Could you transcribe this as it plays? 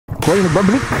Ako ay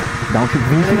nagbabalik.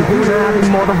 DownShiftVinci. Una natin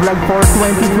motovlog for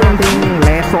 2020.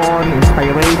 Lesson,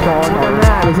 inspiration, or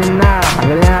alisin na.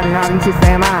 Tanggalin na natin ating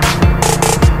sistema.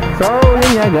 So,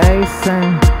 yun nga guys.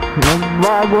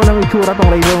 Nagbago ng itsura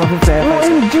tong Raider 150.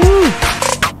 OMG!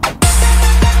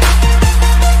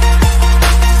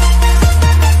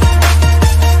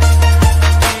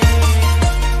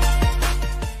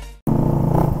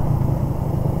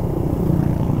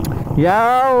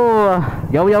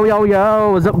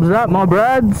 Yo, what's up mga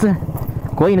brads?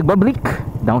 Ako ay nagbabalik.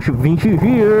 DownShiftVinci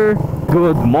here.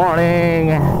 Good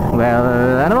morning. Well,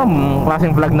 ano bang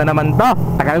klaseng vlog na naman to?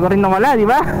 Tagal ko rin nawala, di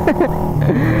ba?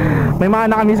 May mga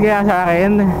nakamiss kaya sa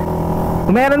akin.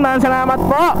 Kung meron man, salamat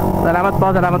po. Salamat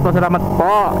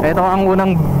po. Ito ang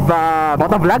unang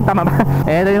motovlog, tama ba?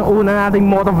 Ito yung una nating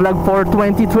motovlog for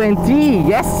 2020.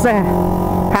 Yes!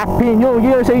 Happy New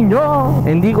Year sa inyo!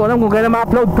 Hindi ko alam kung kailan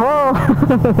ma-upload to.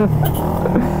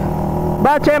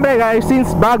 But syempre guys,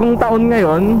 since bagong taon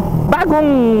ngayon,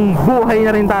 bagong buhay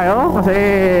na rin tayo. Kasi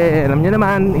alam nyo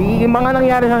naman, yung mga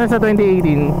nangyari sa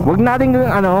 2018, huwag nating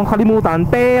kalimutan.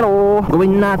 Pero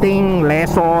gawin nating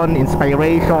lesson,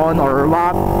 inspiration, or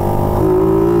what.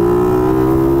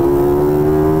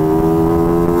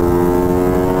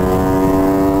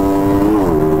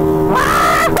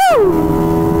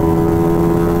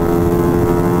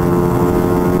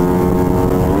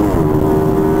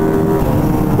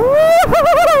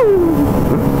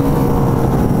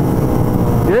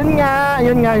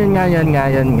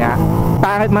 Yun nga.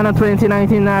 Bakit man ang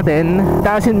 2019 natin,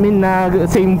 doesn't mean na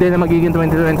same din na magiging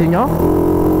 2020 nyo.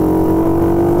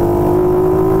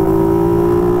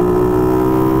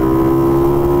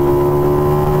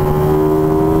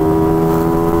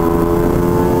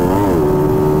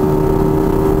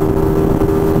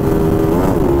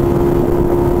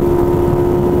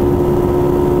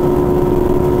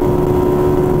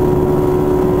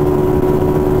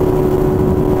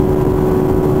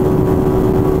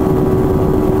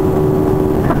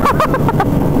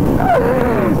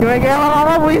 Kaya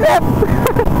makabuisip.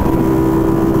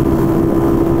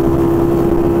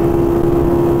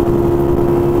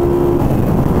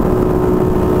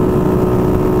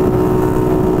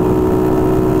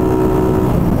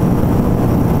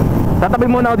 Tatabi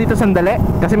muna ako dito sandali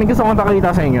kasi may gusto kong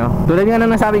pakita sa inyo. Tulad nga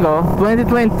na nasabi ko,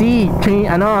 2020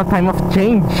 time of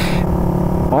change.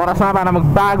 Oras na para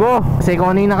magbago. Kasi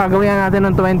kung ano yung nakagawian natin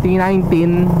ng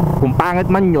 2019, kung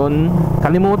pangit man yun,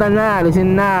 kalimutan na,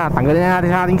 alisin na, tanggalin na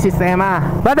natin sa ating sistema.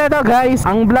 But ito guys,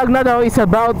 ang vlog na to is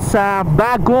about sa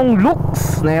bagong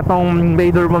looks na itong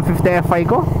Raider 150 Fi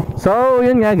ko. So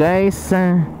yun nga guys,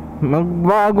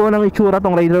 magbago ng itsura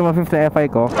tong Raider 150 Fi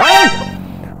ko. Ay!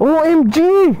 OMG!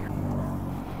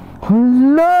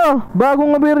 Hala!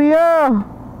 Bagong aberya!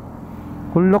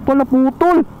 Hala ko,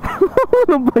 naputol!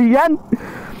 Ano ba yan?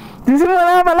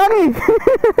 Sisimula pa lang eh.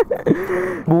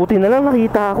 Buti na lang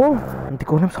nakita ako. Hindi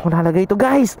ko alam saan ko lalagay ito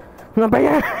guys. Ano ba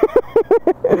yan?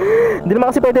 Hindi naman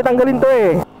kasi pwede tanggalin to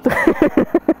eh.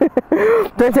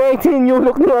 2018 new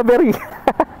look ng Aberry.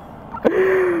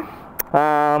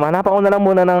 Hanapan ko na lang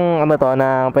muna ng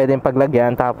na pwedeng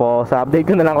paglagyan. Tapos update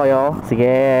ko na lang kayo.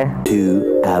 Sige.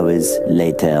 2 hours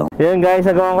later. Yun guys,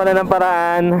 nagawa ko na ng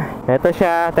paraan. Ito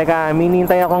siya. Teka,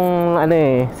 minintay akong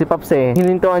si Pops eh.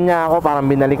 Hinintuan niya ako, parang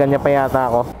binalikan niya pa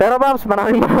yata ako. Pero Pops,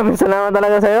 maraming salamat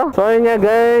talaga sa'yo. So yun nga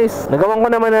guys, nagawa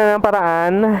ko naman na ng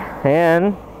paraan.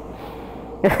 Ayan.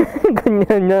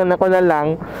 Ganyan yan, ako na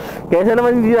lang. Kaysa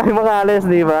naman hindi tayo makaalis,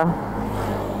 di ba?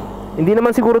 Hindi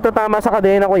naman siguro tatama sa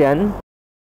kadena ko yan.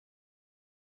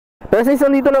 Pero since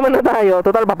nandito naman na tayo,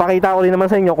 total papakita ko din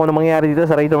naman sa inyo kung ano mangyayari dito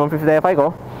sa Raider 150 Fi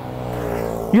ko.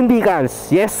 Yung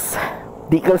decals, yes,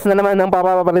 decals na naman ang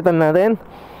papapalitan natin.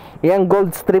 Yung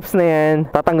gold strips na yan,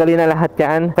 tatanggalin na lahat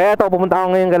yan. Kaya ito, pumunta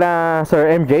ako ngayon kala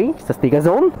Sir MJ sa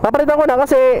Stickazone. Papalitan ko na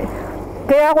kasi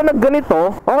kaya ako nagganito,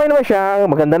 okay naman siya,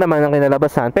 maganda naman ang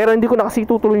kinalabasan. Pero hindi ko na kasi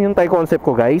tutuloy yung tie concept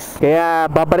ko guys. Kaya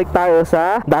babalik tayo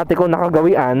sa dati ko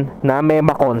nakagawian na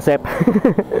mema concept.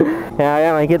 Kaya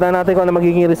yan, makikita natin kung ano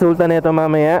magiging resulta nito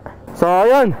mamaya. So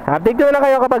yun, update ko na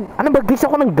kayo kapag ba guys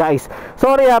ako ng guys.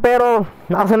 Sorry pero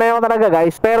nakasanay ako talaga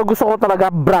guys. Pero gusto ko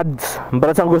talaga brads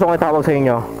ang gusto ko itawag sa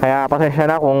inyo. Kaya pasensya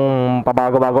na kung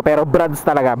pabago-bago. Pero brads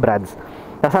talaga, brads.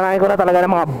 Nasanayin ko na talaga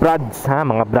ng mga brads,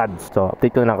 mga brads. So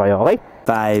update ko na kayo, okay?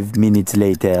 5 minutes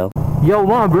later. Yo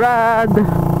mga brad,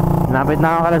 malapit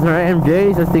na ako kala Sir MJ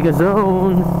sa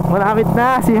Stickazone. Malapit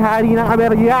na si Hari ng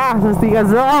Aberya sa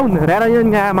Stickazone. Pero yun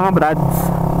nga mga brads,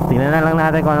 tingnan na lang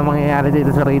natin kung ano mangyayari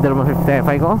dito sa Raider 150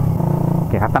 Fi ko.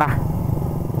 Kaya tara.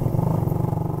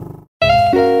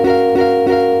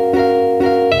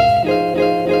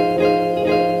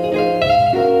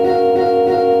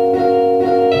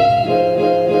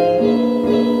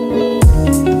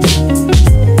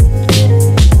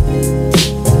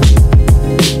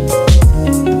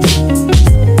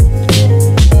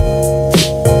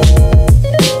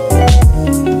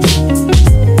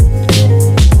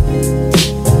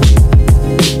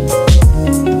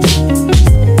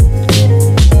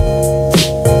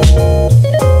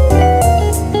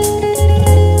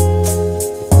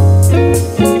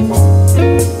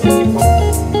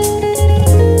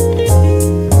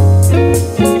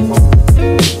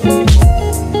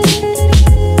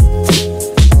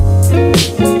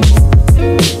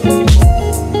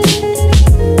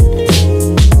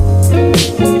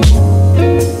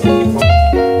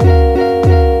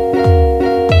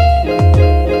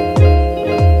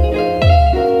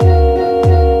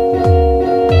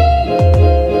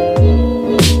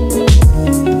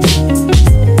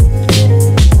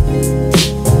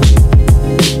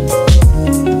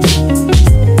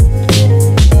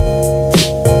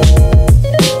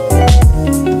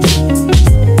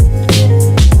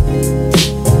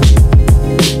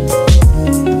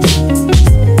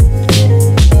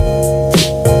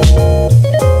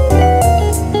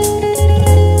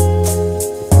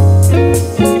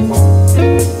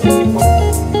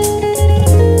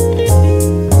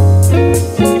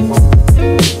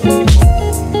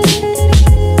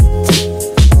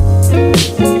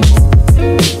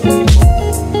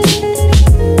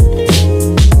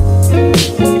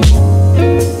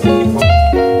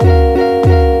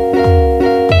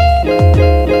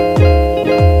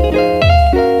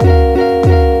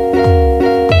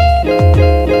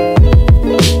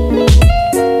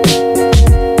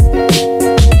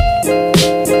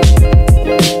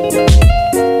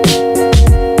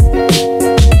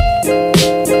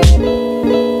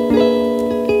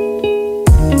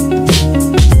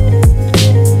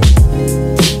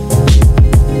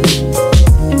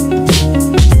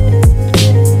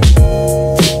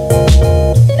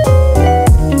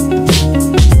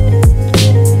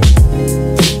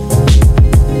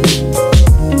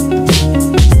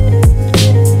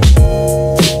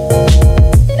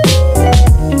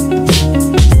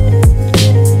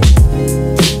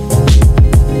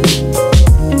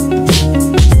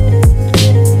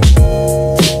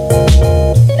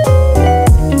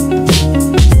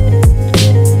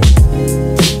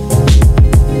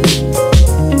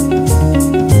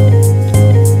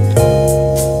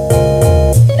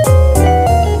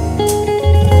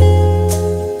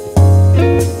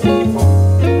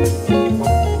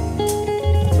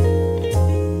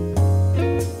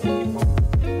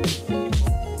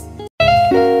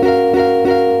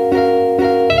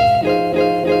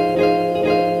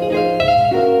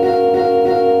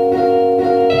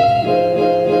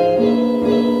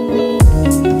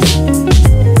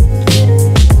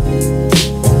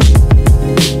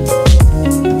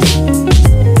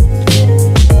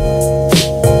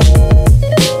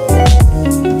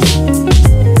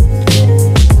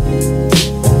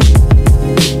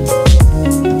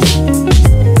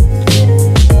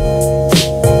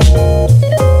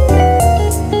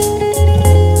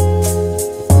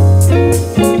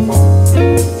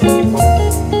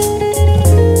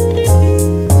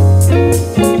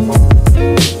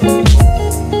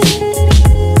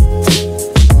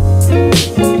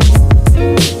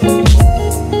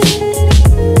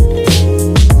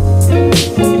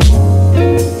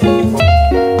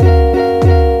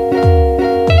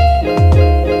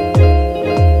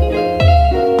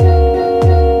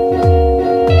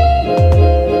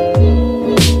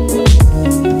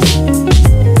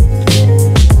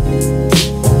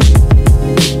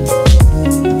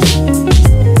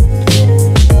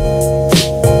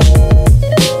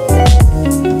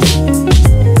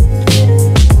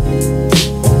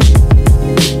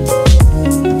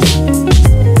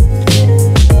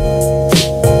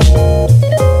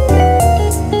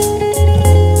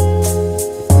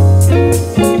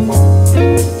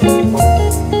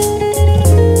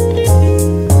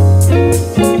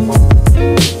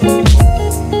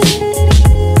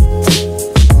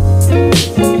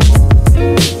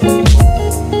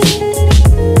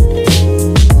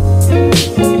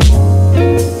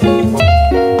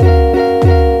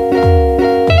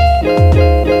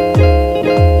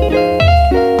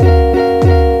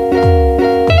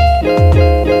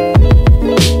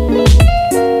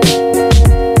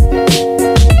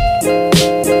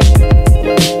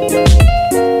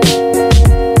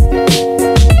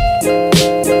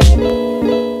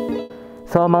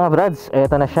 So mga brads,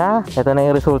 eto na siya. Eto na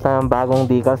yung resulta ng bagong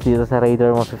decals dito sa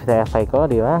Raider 150 Fi ko,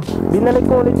 di ba? Binalik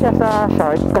ko ulit siya sa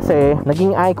Shark kasi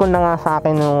naging icon na nga sa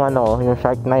akin yung yung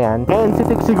Shark na yan. And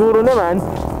siguro naman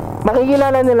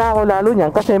makikilala nila ako lalo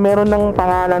niyan kasi meron ng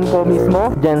pangalan ko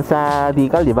mismo dyan sa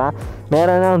decal, di ba?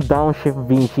 Meron ng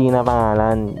DownShiftVinci na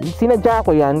pangalan. Sinadya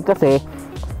ko yan kasi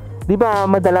di ba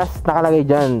madalas nakalagay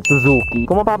dyan Suzuki.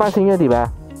 Kung mapapansin nyo, di ba,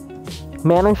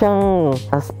 meron siyang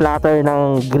splatter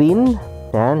ng green.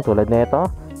 Yan, tulad nito.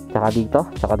 Tsaka dito,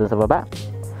 tsaka dun sa baba.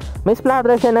 May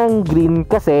splatter siya ng green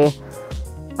kasi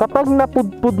kapag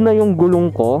napudpud na yung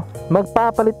gulong ko,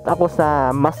 magpapalit ako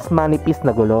sa mas manipis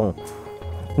na gulong.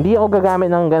 Hindi ako gagamit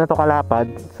ng ganito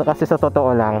kalapad kasi sa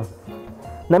totoo lang,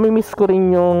 namimiss ko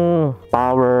rin yung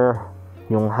power,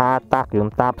 yung hatak, yung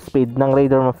top speed ng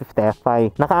Raider 150 Fi.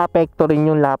 Naka-apekto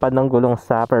rin yung lapad ng gulong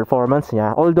sa performance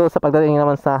niya. Although sa pagdating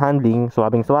naman sa handling,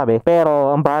 suwabing-suwabe.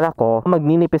 Pero ang bala ko,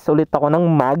 magninipis ulit ako ng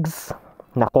mags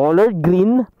na color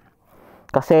green.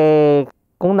 Kasi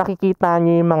kung nakikita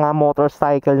nyo yung mga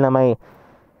motorcycle na may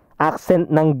accent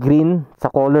ng green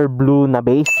sa color blue na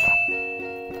base,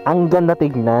 ang ganda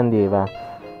tignan, di ba?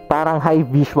 Parang high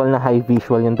visual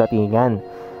yung datingan.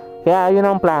 Kaya yun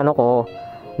ang plano ko,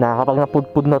 na kapag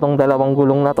napudpud na tong dalawang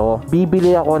gulong na to,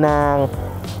 bibili ako ng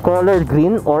color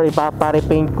green or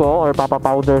ipapa-repaint ko or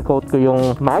papa-powder coat ko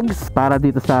yung mags para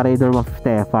dito sa Raider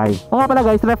 150 Fi. O nga pala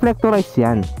guys, reflectorize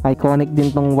yan. Iconic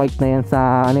din tong white na yan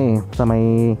sa sa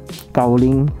may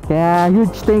cowling. Kaya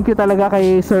huge thank you talaga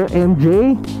kay Sir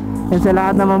MJ and sa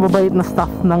lahat ng mababait na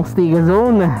staff ng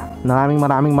Stickazone. Maraming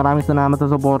salamat sa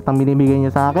support ang binibigay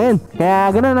niyo sa akin. Kaya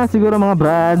ganoon lang siguro mga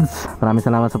brads. Maraming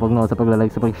salamat sa pag-note, sa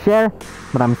pag-like, sa pag-share.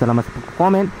 Maraming salamat sa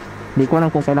pag-comment. Hindi ko alam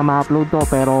kung kailan ma-upload to,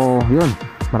 pero yun.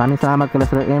 Maraming salamat kay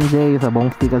Sir MJ, sa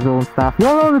buong Stickazone staff. You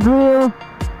know the drill.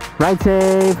 Ride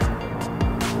safe.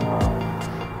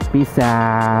 Peace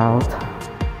out.